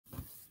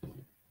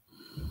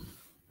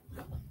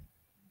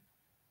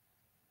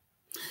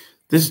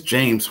This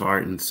James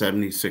Harden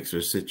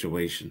 76ers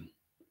situation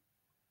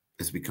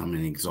is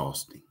becoming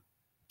exhausting.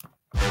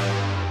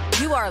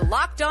 You are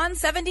Locked On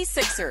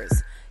 76ers,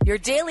 your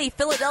daily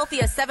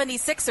Philadelphia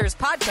 76ers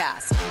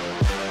podcast.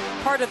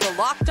 Part of the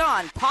Locked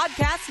On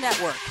Podcast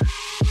Network,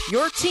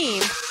 your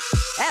team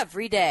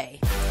every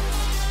day.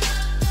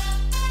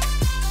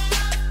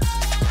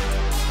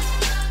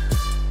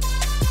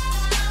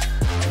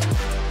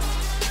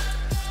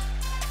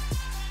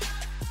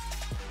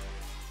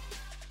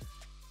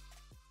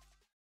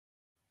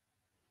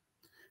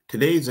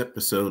 Today's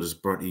episode is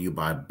brought to you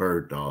by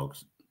Bird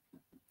Dogs.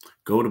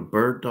 Go to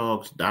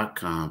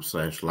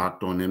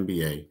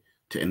birddogs.com/LockedOnNBA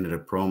to enter the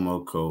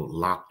promo code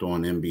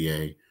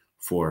LockedOnNBA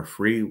for a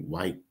free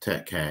white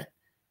tech hat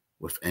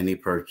with any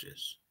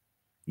purchase.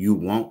 You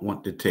won't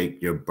want to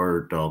take your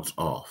Bird Dogs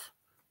off.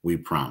 We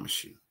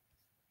promise you.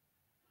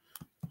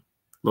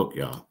 Look,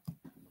 y'all,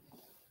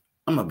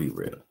 I'm going to be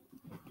real.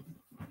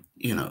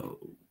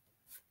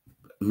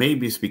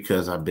 Maybe it's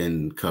because I've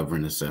been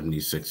covering the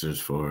 76ers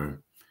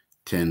for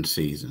 10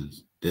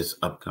 seasons. This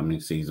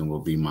upcoming season will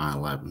be my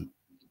 11th.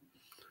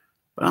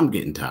 But I'm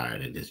getting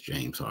tired of this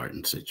James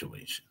Harden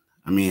situation.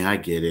 I mean, I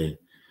get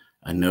it.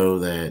 I know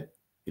that,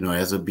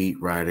 as a beat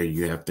writer,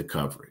 you have to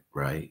cover it,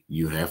 right?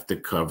 You have to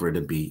cover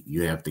the beat.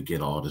 You have to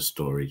get all the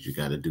stories. You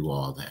got to do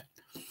all that.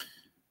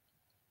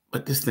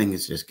 But this thing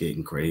is just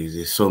getting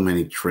crazy. So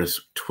many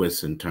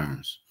twists and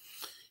turns.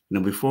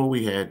 Before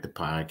we had the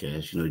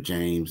podcast,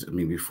 James,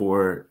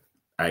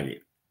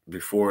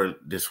 before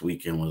this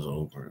weekend was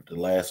over, the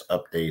last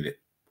update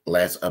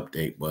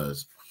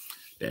was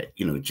that,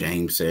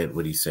 James said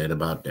what he said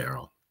about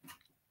Daryl,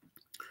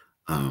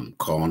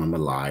 calling him a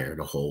liar,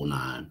 the whole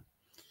nine.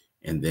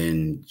 And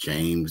then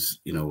James,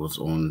 was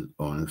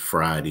on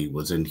Friday,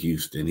 was in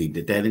Houston. He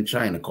did that in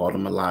China, called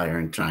him a liar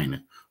in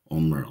China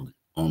on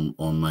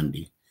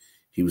Monday.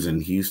 He was in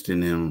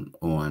Houston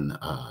on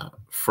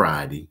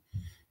Friday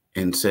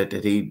and said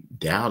that he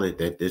doubted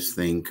that this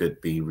thing could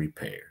be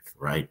repaired,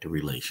 right? The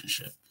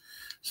relationship.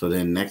 So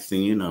then next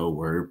thing you know,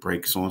 word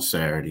breaks on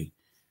Saturday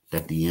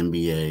that the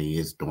NBA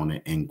is doing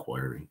an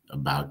inquiry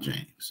about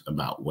James,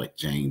 about what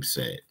James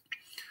said.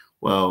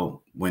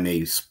 Well, when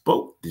they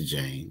spoke to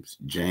James,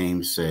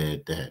 James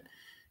said that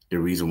the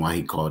reason why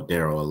he called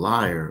Daryl a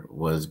liar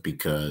was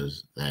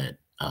because that,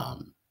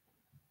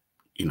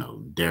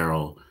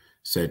 Daryl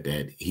said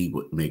that he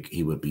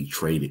would be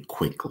traded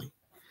quickly.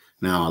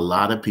 Now, a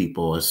lot of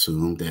people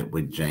assumed that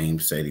when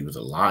James said he was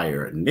a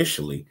liar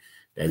initially,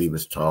 that he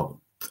was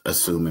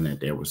assuming that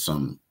there was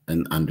some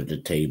under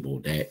the table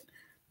that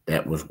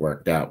was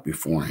worked out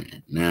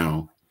beforehand.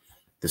 Now,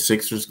 the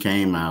Sixers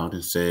came out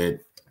and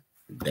said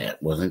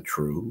that wasn't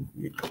true.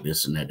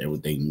 This and that.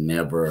 They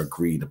never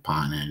agreed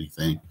upon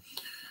anything.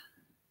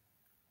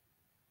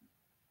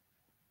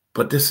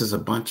 But this is a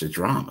bunch of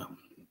drama.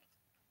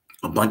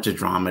 A bunch of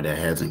drama that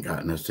hasn't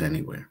gotten us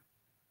anywhere,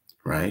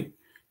 right?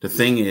 The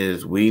thing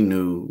is, we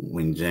knew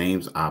when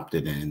James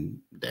opted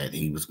in that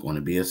he was going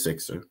to be a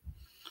Sixer.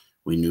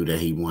 We knew that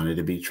he wanted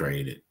to be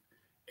traded.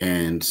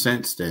 And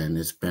since then,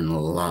 it's been a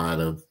lot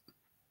of,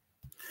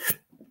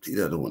 he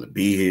doesn't want to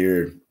be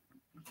here.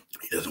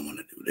 He doesn't want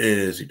to do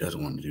this. He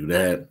doesn't want to do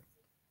that.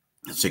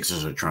 The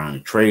Sixers are trying to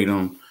trade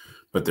him,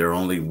 but they're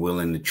only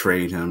willing to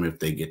trade him if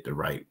they get the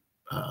right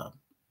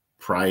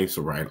price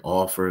or right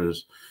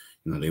offers.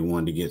 They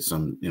want to get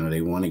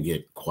they want to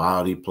get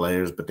quality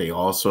players, but they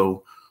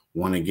also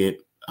want to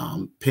get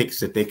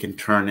picks that they can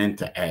turn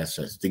into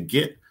assets to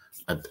get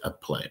a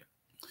player.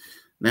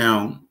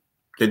 Now,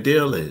 the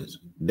deal is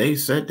they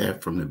said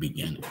that from the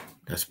beginning.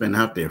 That's been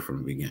out there from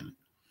the beginning.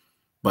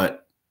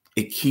 But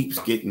it keeps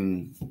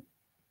getting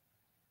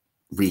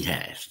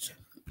rehashed,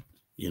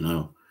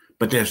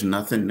 But there's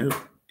nothing new.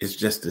 It's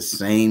just the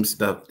same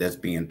stuff that's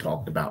being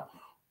talked about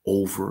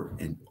over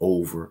and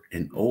over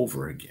and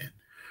over again,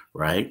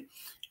 right?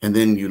 And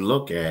then you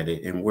look at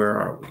it, and where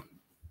are we?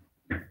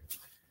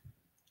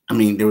 I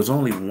mean, there was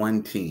only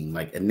one team.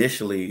 Like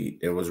initially,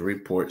 there was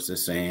reports that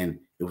saying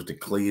it was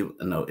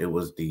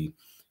the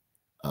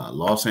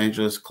Los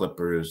Angeles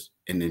Clippers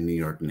and the New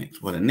York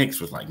Knicks. Well, the Knicks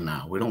was like,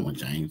 nah, we don't want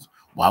James.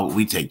 Why would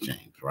we take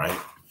James, right?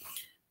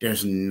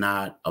 There's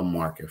not a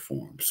market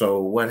for him.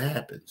 So what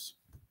happens?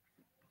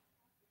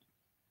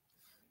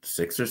 The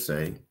Sixers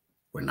say,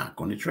 we're not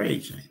going to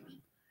trade James.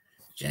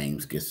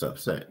 James gets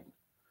upset.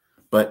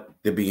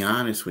 But to be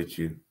honest with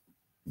you,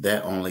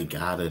 that only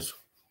got us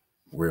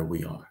where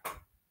we are.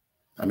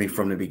 I mean,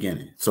 from the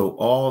beginning. So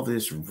all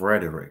this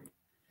rhetoric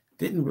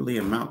didn't really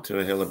amount to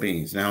a hill of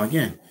beans. Now,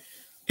 again,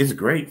 it's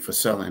great for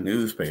selling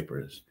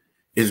newspapers.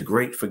 It's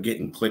great for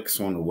getting clicks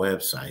on the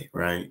website,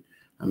 right?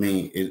 I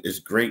mean, it's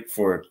great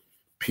for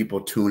people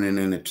tuning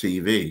in to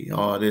TV,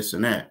 all this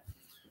and that.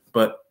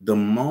 But the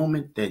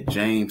moment that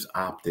James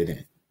opted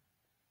in,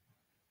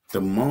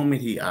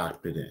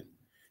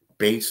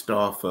 based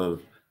off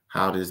of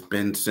how this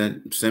Ben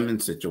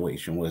Simmons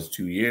situation was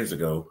 2 years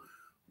ago,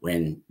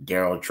 when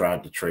Daryl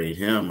tried to trade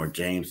him or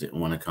James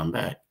didn't want to come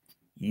back,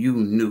 you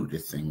knew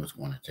this thing was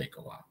going to take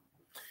a while.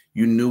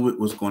 You knew it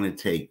was going to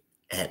take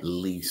at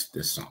least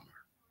this summer.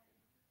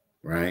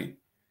 right?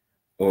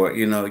 Or,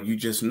 you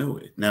just knew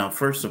it. Now,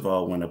 first of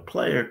all, when a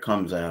player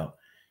comes out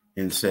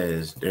and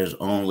says there's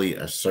only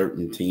a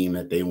certain team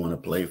that they want to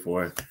play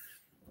for,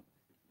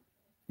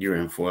 you're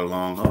in for a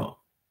long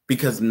haul,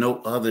 because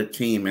no other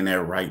team in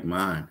their right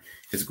mind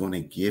is going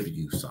to give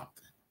you something,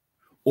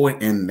 or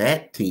in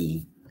that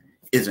team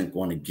isn't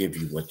going to give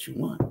you what you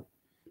want.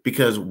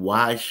 Because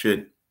why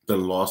should the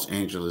Los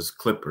Angeles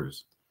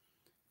Clippers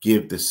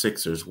give the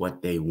Sixers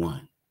what they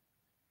want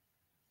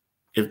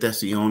if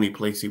that's the only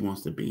place he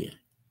wants to be at?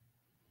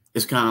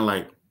 It's kind of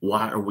like,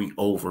 why are we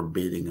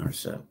overbidding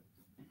ourselves?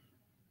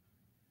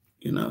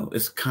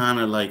 It's kind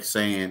of like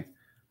saying,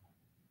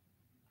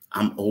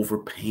 I'm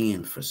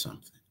overpaying for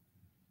something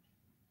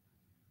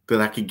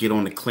that I could get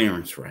on the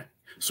clearance rack.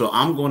 So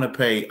I'm going to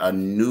pay a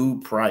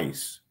new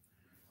price,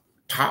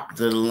 top of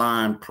the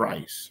line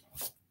price,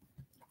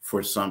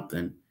 for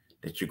something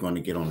that you're going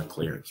to get on the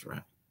clearance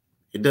rack.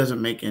 It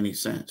doesn't make any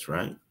sense,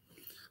 right?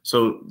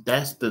 So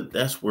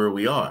that's where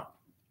we are.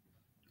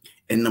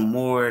 And the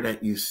more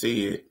that you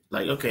see it,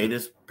 like, okay,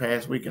 this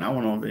past weekend, I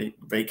went on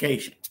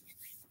vacation.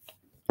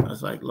 I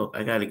was like, look,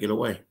 I got to get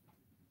away.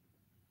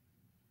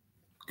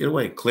 Get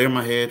away. Clear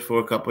my head for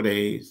a couple of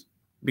days.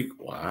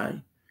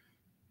 Why?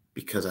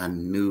 Because I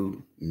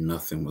knew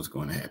nothing was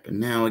going to happen.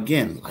 Now,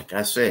 again, like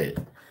I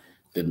said,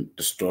 the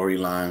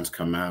storylines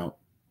come out.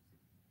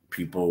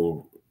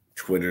 People,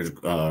 Twitter's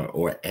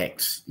or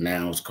X,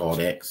 now it's called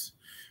X,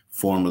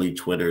 formerly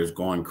Twitter, is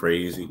going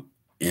crazy.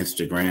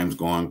 Instagram's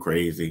going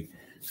crazy.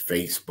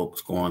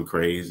 Facebook's going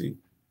crazy.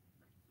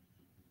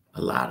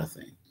 A lot of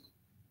things.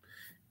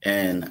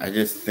 And I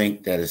just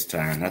think that it's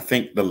time. I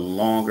think the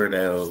longer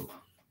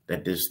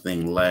that this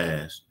thing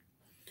lasts,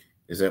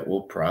 is that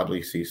we'll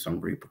probably see some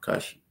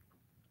repercussion.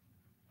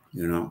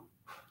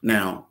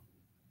 Now,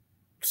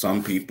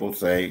 some people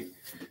say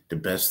the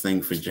best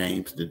thing for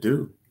James to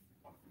do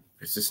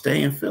is to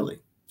stay in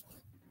Philly,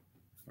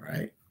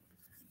 right?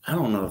 I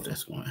don't know if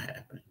that's going to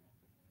happen.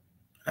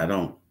 I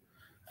don't.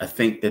 I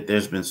think that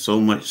there's been so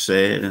much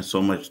said and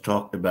so much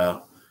talked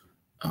about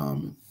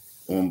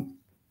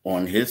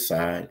on his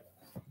side,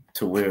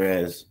 to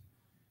whereas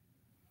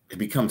it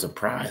becomes a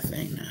pride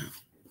thing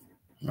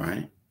now,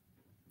 right?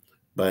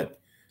 But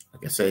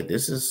like I said,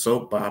 this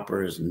soap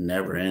opera is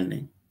never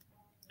ending.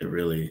 It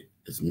really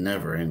is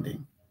never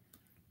ending.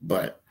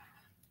 But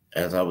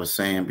as I was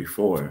saying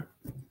before,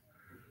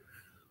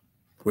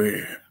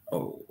 I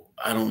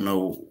don't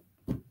know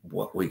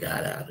what we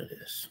got out of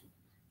this.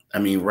 I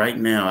mean, right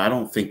now, I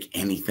don't think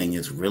anything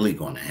is really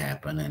going to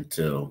happen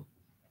until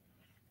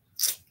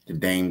the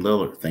Dame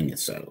Lillard thing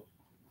is settled.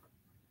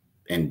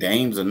 And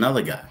Dame's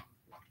another guy.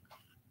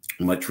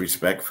 Much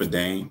respect for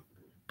Dame.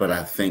 But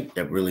I think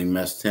that really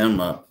messed him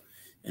up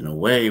in a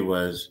way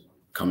was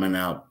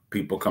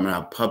people coming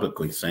out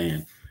publicly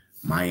saying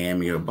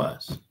Miami or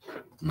bust.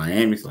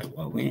 Miami's like,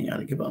 well, we ain't got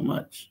to give up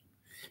much.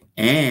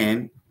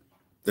 And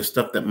the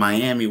stuff that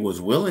Miami was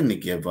willing to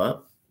give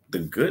up, the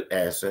good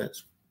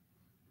assets,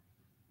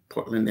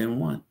 Portland didn't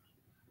want.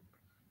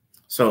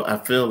 So I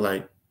feel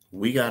like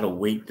we got to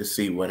wait to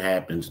see what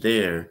happens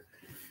there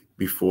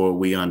before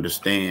we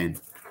understand,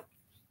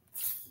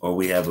 or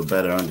we have a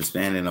better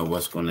understanding of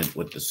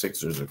what the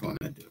Sixers are going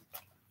to do,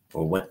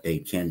 or what they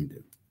can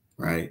do,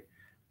 right?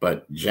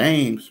 But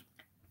James,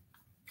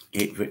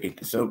 to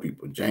show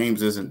people,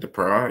 James isn't the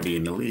priority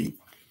in the league.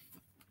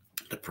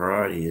 The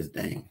priority is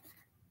Dame.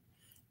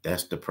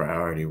 That's the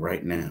priority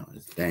right now.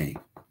 It's Dame.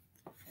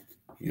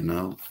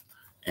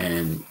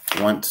 And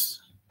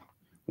once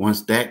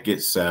that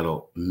gets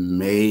settled,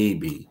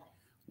 maybe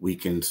we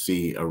can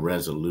see a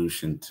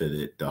resolution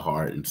to the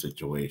Harden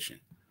situation.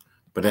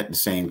 But at the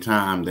same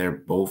time, they're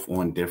both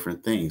on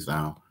different things.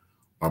 Now,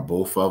 are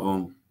both of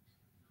them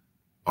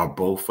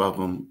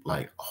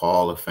like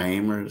Hall of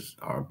Famers?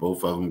 Are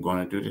both of them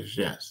going to do this?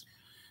 Yes.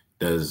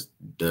 Does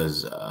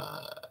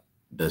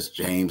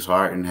James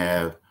Harden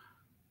have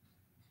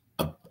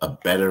a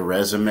better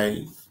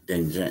resume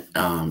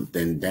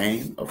than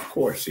Dame? Of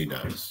course he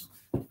does.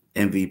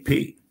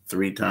 MVP,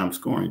 3-time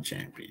scoring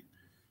champion.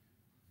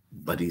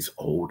 But he's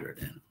older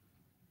than him.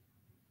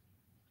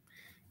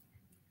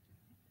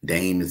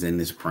 Dame is in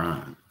his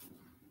prime.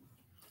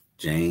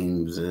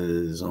 James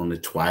is on the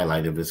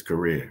twilight of his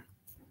career.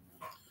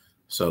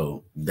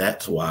 So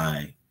that's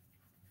why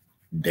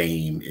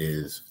Dame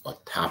is on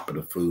top of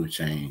the food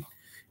chain.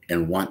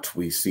 And once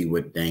we see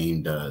what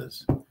Dame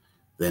does,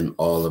 then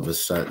all of a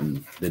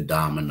sudden the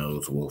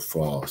dominoes will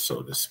fall,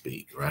 so to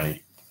speak,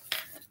 right?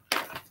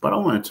 But I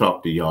want to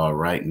talk to y'all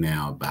right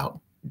now about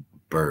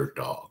Bird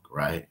Dog,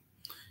 right?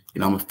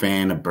 I'm a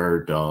fan of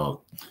Bird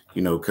Dog,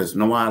 because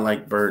why I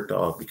like Bird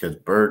Dog? Because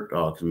Bird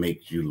Dog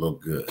makes you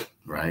look good,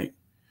 right?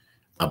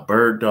 A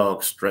Bird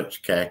Dog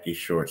stretch khaki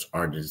shorts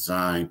are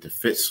designed to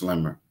fit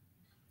slimmer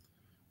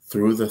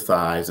through the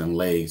thighs and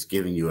legs,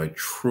 giving you a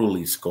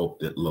truly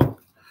sculpted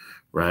look,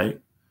 right?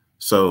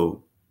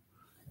 So,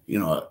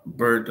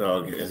 Bird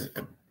Dog has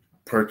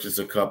purchased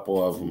a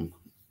couple of them,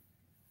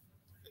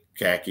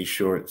 khaki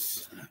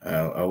shorts.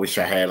 I wish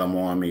I had them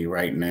on me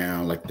right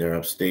now, like they're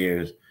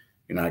upstairs.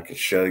 I could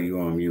show you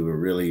him. You would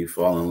really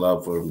fall in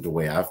love with him the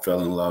way I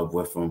fell in love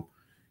with him.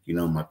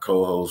 My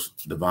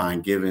co-host,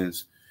 Divine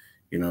Givens,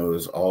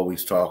 is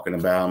always talking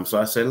about him. So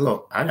I said,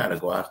 look, I got to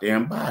go out there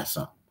and buy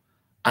some.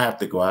 I have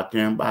to go out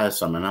there and buy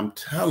some. And I'm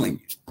telling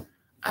you,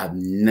 I've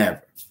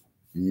never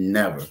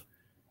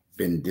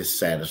been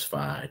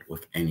dissatisfied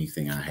with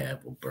anything I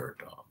have with Bird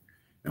Dog.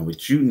 And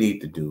what you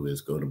need to do is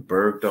go to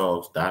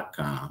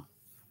birddogs.com,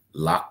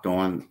 Locked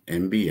On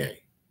NBA,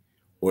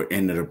 or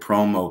enter the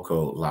promo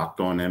code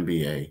Locked On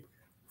NBA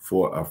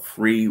for a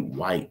free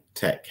white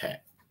tech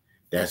hat.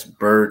 That's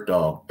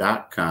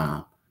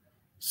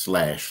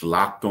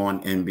birddog.com/Locked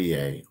On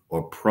NBA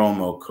or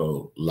promo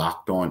code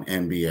Locked On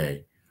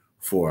NBA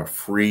for a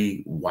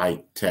free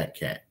white tech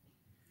hat.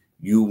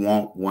 You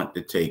won't want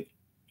to take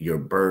your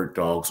Bird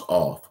Dogs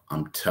off.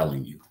 I'm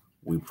telling you,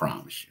 we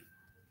promise you.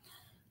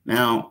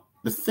 Now,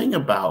 the thing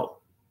about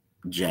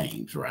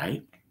James,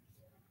 right?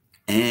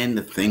 And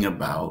the thing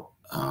about,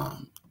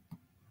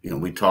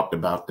 we talked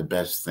about the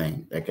best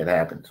thing that could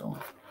happen to him.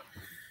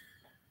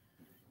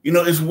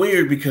 It's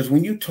weird because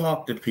when you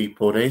talk to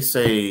people, they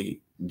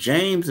say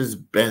James's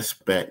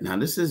best bet. Now,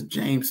 this is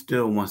James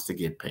still wants to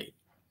get paid.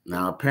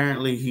 Now,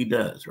 apparently he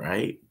does,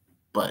 right?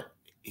 But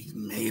he's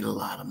made a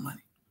lot of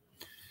money.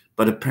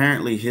 But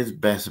apparently his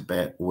best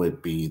bet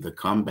would be to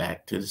come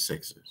back to the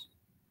Sixers,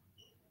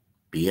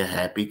 be a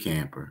happy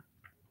camper,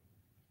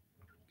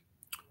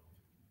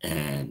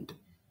 and,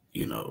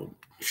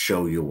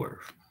 show your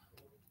worth.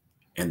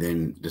 And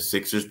then the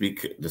Sixers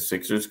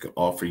could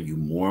offer you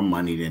more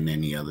money than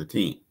any other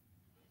team.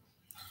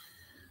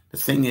 The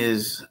thing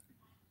is,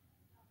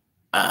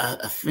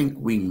 I think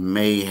we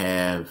may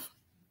have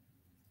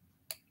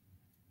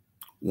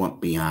went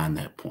beyond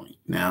that point.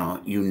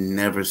 Now, you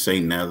never say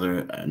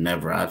never.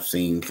 Never. I've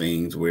seen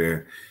things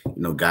where,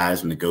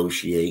 guys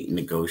negotiate.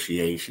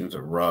 Negotiations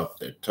are rough.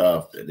 They're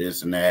tough. They're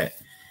this and that.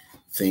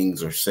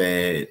 Things are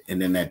said.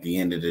 And then at the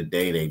end of the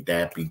day, they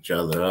dap each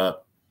other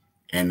up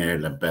and they're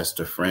the best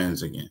of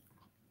friends again.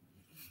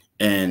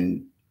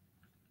 And,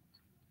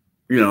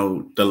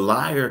 the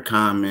liar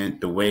comment,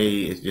 the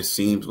way it just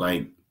seems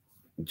like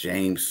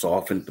James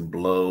softened the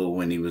blow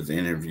when he was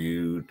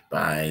interviewed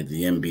by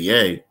the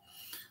NBA.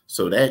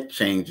 So that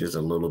changes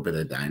a little bit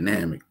of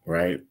dynamic,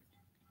 right?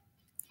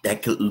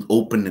 That could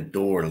open the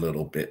door a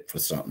little bit for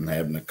something,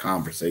 having a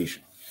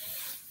conversation.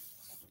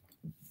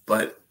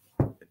 But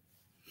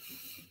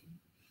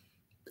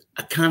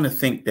I kind of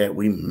think that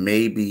we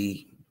may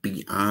be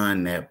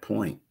beyond that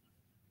point.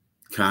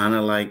 Kind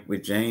of like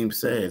what James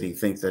said, he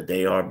thinks that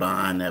they are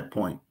behind that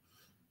point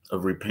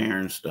of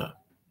repairing stuff.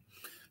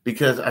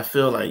 Because I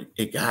feel like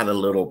it got a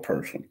little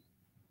personal.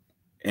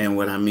 And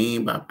what I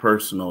mean by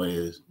personal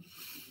is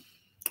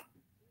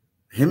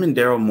him and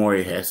Daryl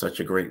Morey had such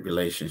a great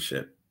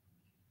relationship,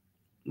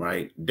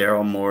 right?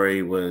 Daryl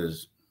Morey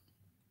was,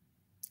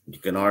 you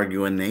can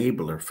argue, an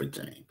enabler for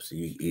James.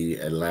 He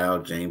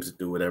allowed James to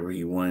do whatever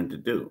he wanted to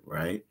do,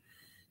 right?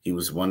 He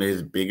was one of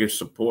his biggest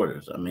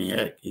supporters. I mean,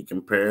 heck, he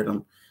compared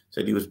him,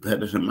 said he was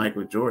better than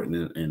Michael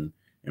Jordan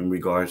in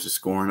regards to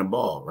scoring the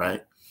ball,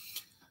 right?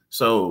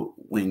 So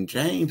when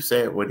James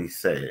said what he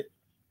said,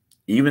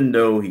 even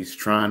though he's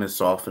trying to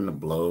soften the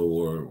blow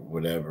or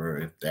whatever,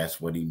 if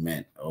that's what he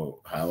meant, or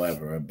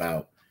however,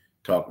 about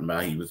talking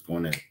about he was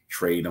going to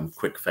trade him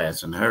quick,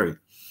 fast, and hurry,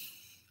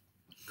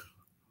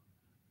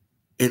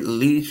 it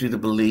leads you to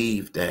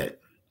believe that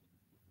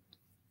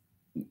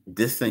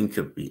this thing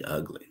could be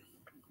ugly.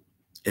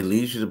 It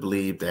leads you to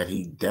believe that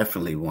he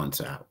definitely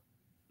wants out.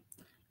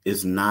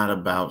 It's not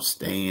about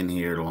staying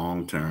here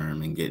long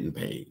term and getting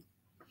paid.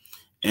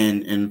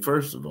 And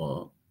first of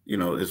all,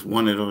 it's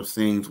one of those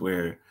things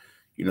where,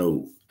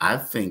 I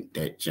think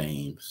that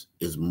James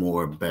is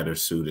better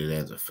suited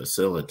as a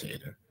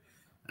facilitator.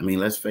 I mean,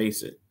 let's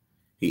face it.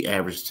 He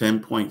averaged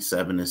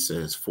 10.7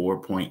 assists,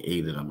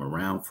 4.8 of them,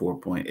 around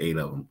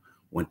 4.8 of them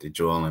went to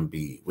Joel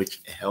Embiid,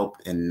 which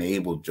helped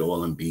enable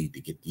Joel Embiid to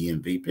get the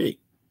MVP.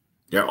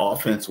 Their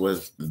offense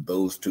was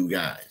those two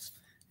guys.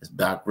 As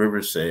Doc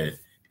Rivers said,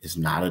 it's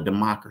not a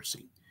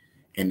democracy.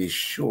 And it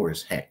sure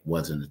as heck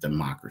wasn't a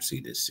democracy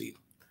this season.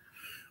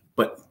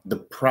 But the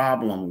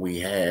problem we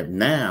have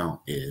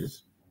now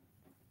is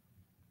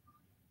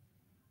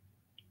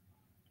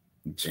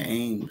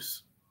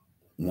James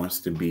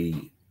wants to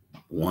be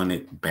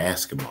wanted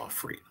basketball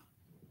freedom.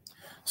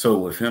 So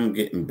with him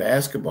getting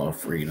basketball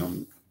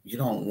freedom, you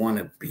don't want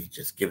to be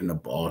just giving the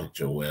ball to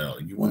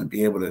Joel. You want to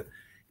be able to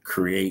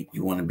create.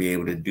 You want to be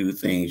able to do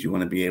things. You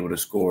want to be able to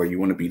score. You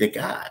want to be the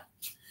guy.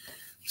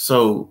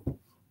 So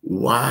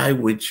why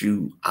would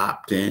you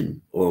opt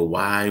in, or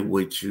why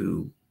would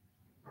you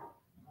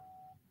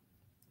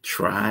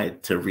try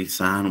to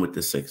re-sign with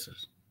the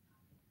Sixers?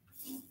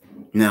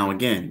 Now,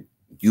 again,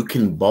 you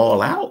can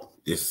ball out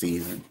this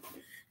season,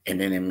 and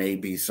then it may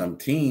be some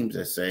teams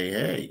that say,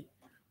 hey,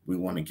 we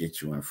want to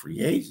get you in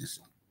free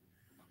agency.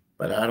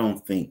 But I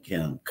don't think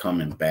him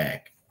coming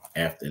back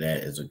after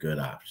that is a good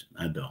option.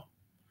 I don't.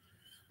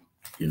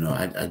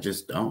 I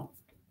just don't.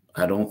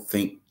 I don't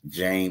think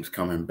James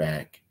coming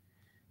back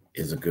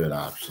is a good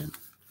option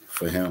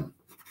for him.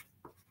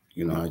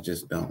 I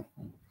just don't.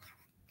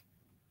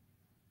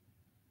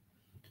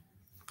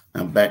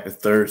 Now back to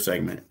third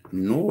segment.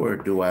 Nor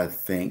do I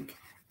think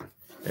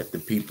that the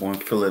people in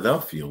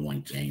Philadelphia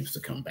want James to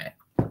come back.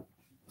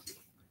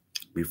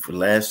 Before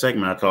last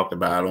segment, I talked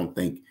about I don't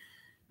think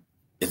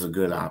it's a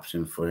good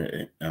option for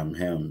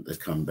him to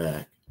come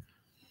back.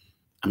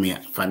 I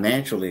mean,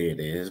 financially it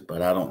is,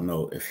 but I don't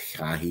know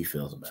how he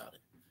feels about it.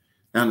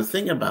 Now, the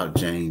thing about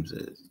James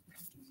is,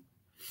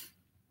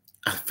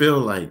 I feel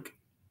like,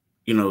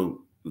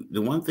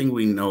 the one thing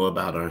we know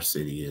about our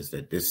city is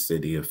that this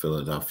city of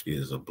Philadelphia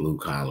is a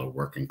blue-collar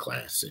working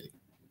class city,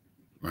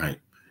 right?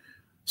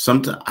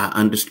 Sometimes I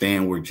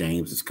understand where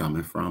James is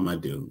coming from. I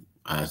do.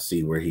 I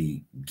see where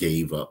he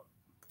gave up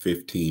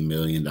 $15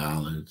 million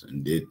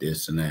and did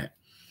this and that.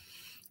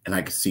 And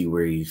I can see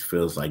where he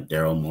feels like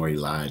Daryl Morey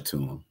lied to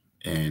him.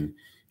 And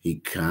he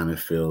kind of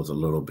feels a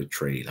little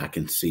betrayed. I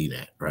can see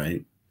that,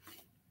 right?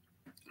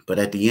 But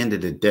at the end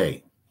of the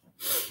day,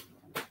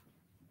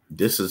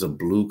 this is a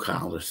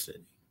blue-collar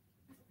city.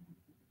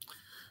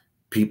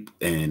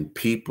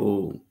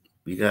 People,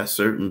 you got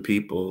certain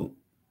people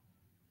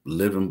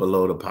living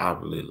below the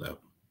poverty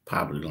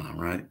line,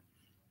 right?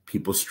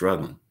 People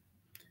struggling.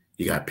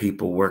 You got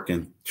people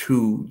working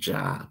 2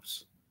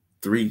 jobs,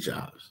 3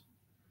 jobs.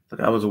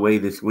 Like I was away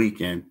this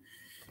weekend,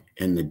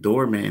 and the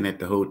doorman at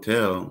the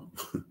hotel,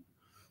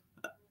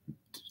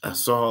 I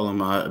saw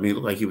him. I mean, it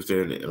looked like he was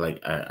there.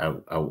 Like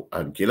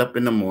I get up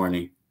in the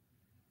morning,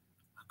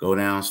 I go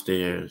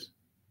downstairs,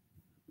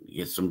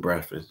 get some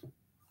breakfast.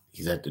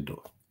 He's at the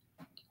door.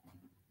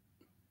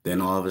 Then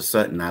all of a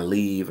sudden I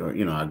leave, or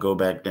I go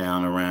back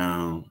down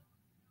around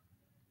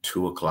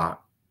 2:00.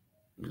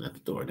 He's at the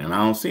door. Then I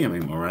don't see him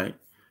anymore. Right?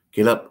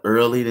 Get up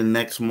early the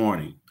next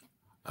morning.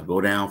 I go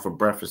down for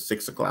breakfast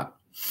 6:00.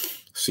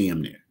 See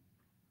him there.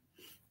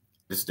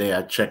 This day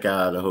I check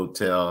out of the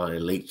hotel, a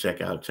late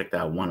checkout, checked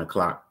out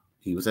 1:00.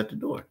 He was at the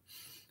door.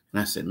 And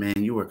I said, man,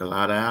 you work a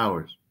lot of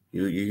hours.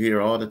 You're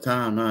here all the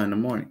time, in the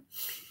morning.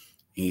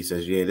 And he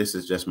says, yeah, this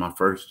is just my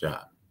first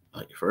job.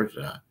 Like your first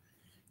job.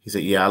 He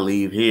said, yeah, I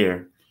leave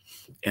here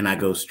and I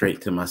go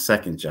straight to my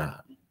second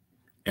job.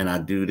 And I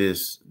do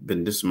this,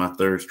 this is my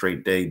 3rd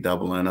straight day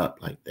doubling up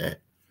like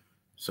that.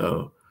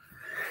 So,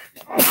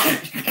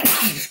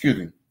 excuse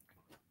me.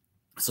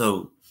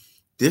 So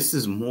this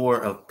is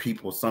more of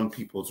some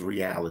people's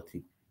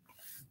reality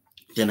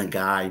than a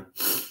guy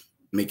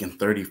making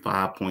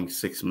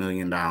 $35.6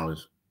 million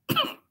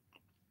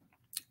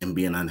and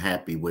being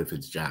unhappy with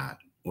his job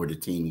or the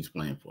team he's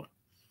playing for.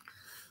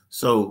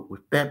 So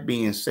with that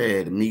being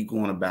said, me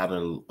going about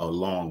it a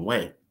long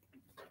way,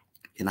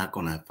 you're not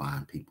going to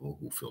find people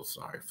who feel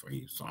sorry for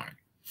you. Sorry.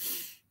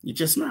 You're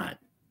just not.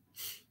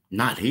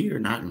 Not here,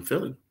 not in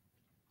Philly.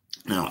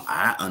 Now,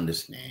 I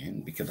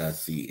understand because I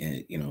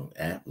see,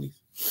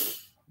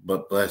 athletes,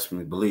 but bless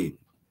me, believe,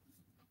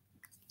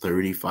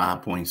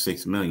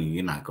 $35.6 million,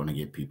 you're not going to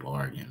get people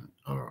arguing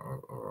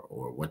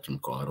or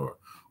whatchamacallit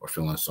or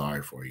feeling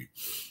sorry for you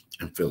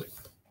in Philly.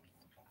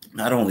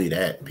 Not only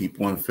that,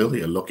 people in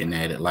Philly are looking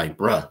at it like,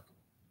 bruh,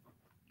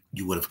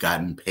 you would have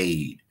gotten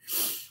paid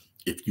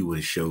if you would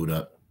have showed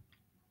up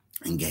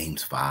in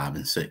games 5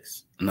 and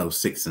 6. No,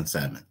 6 and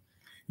 7.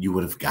 You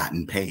would have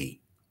gotten paid.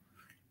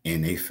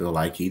 And they feel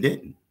like he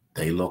didn't.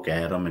 They look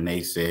at him and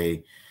they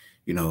say,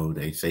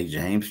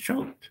 James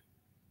choked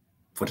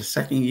for the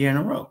 2nd year in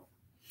a row.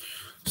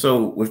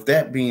 So with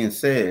that being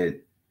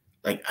said,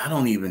 like, I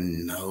don't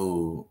even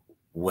know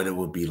what it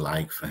would be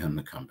like for him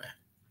to come back.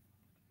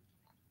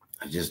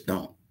 I just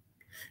don't.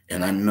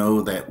 And I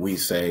know that we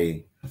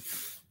say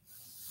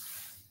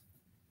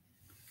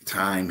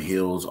time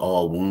heals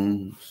all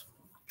wounds.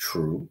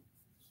 True.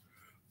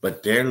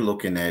 But they're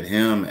looking at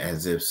him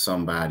as if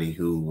somebody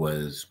who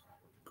was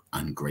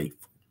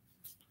ungrateful,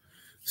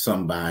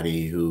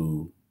 somebody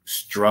who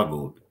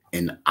struggled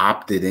and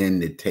opted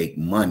in to take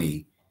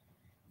money.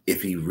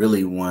 If he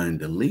really wanted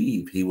to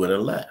leave, he would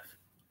have left.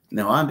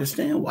 Now, I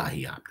understand why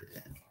he opted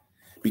in,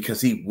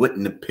 because he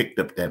wouldn't have picked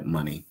up that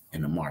money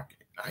in the market.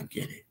 I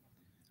get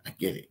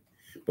it.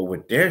 But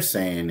what they're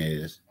saying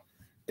is,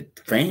 the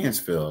fans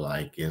feel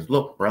like is,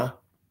 look, bruh,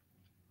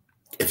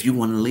 if you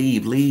want to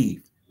leave,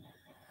 leave.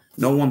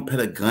 No one put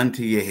a gun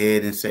to your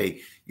head and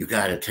say, you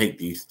got to take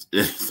these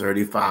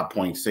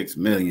 $35.6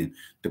 million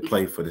to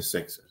play for the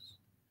Sixers.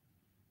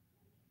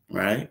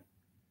 Right?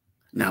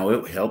 Now,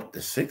 it helped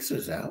the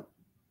Sixers out.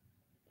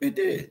 It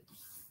did.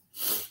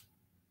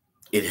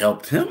 It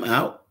helped him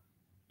out,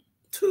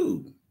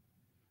 too,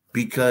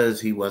 because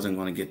he wasn't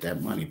going to get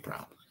that money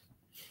probably.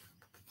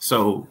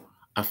 So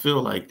I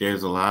feel like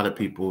there's a lot of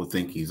people who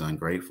think he's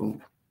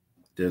ungrateful.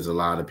 There's a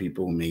lot of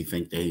people who may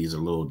think that he's a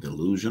little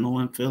delusional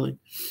in Philly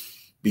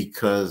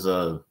because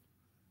of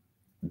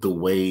the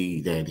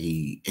way that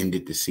he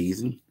ended the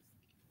season.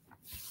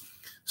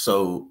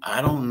 So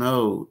I don't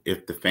know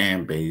if the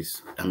fan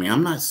base,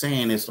 I'm not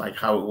saying it's like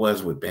how it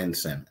was with Ben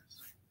Simmons,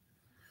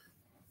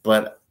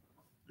 but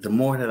the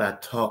more that I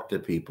talk to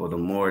people, the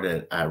more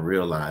that I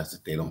realize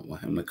that they don't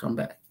want him to come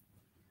back.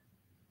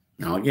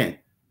 Now, again,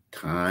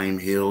 time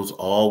heals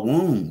all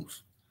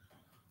wounds.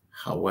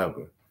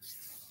 However,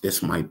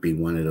 this might be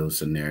one of those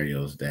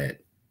scenarios that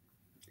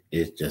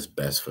it's just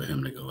best for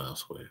him to go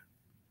elsewhere.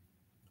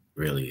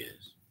 Really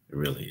is. It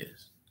really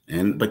is.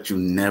 But you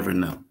never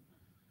know.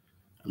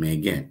 I mean,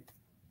 again,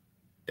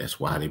 that's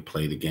why they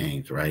play the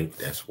games, right?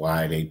 That's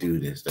why they do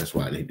this. That's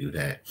why they do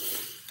that.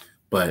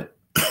 But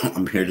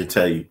I'm here to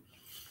tell you,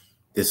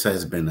 this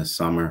has been a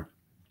summer,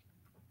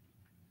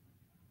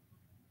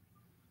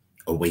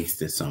 a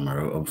wasted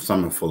summer, a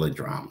summer full of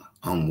drama,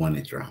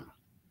 unwanted drama,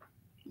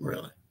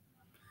 really.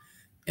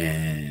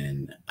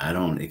 And I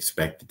don't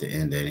expect it to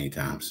end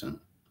anytime soon.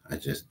 I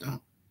just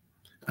don't.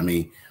 I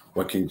mean,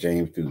 what can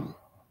James do?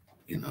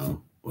 You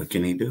know, what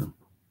can he do?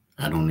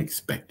 I don't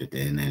expect it to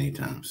end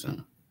anytime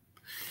soon.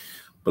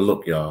 But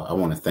look, y'all, I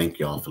want to thank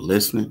y'all for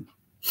listening.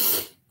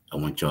 I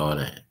want y'all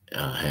to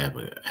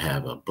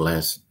have a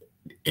blessed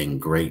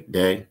and great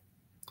day.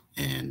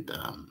 And,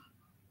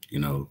 you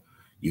know,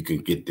 you can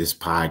get this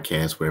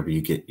podcast wherever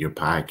you get your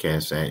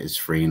podcast at. It's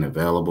free and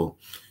available.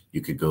 You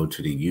could go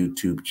to the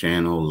YouTube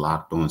channel,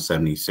 Locked On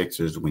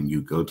 76ers. When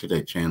you go to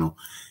that channel,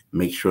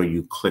 make sure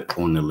you click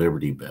on the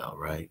Liberty Bell,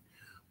 right?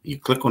 When you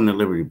click on the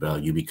Liberty Bell,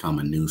 you become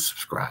a new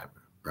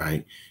subscriber,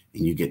 right?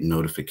 And you get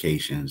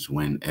notifications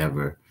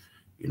whenever,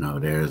 you know,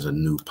 there's a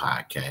new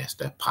podcast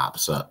that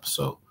pops up.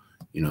 So,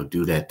 you know,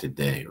 do that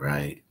today,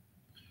 right?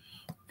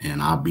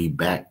 And I'll be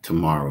back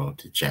tomorrow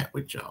to chat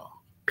with y'all.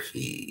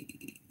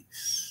 Peace.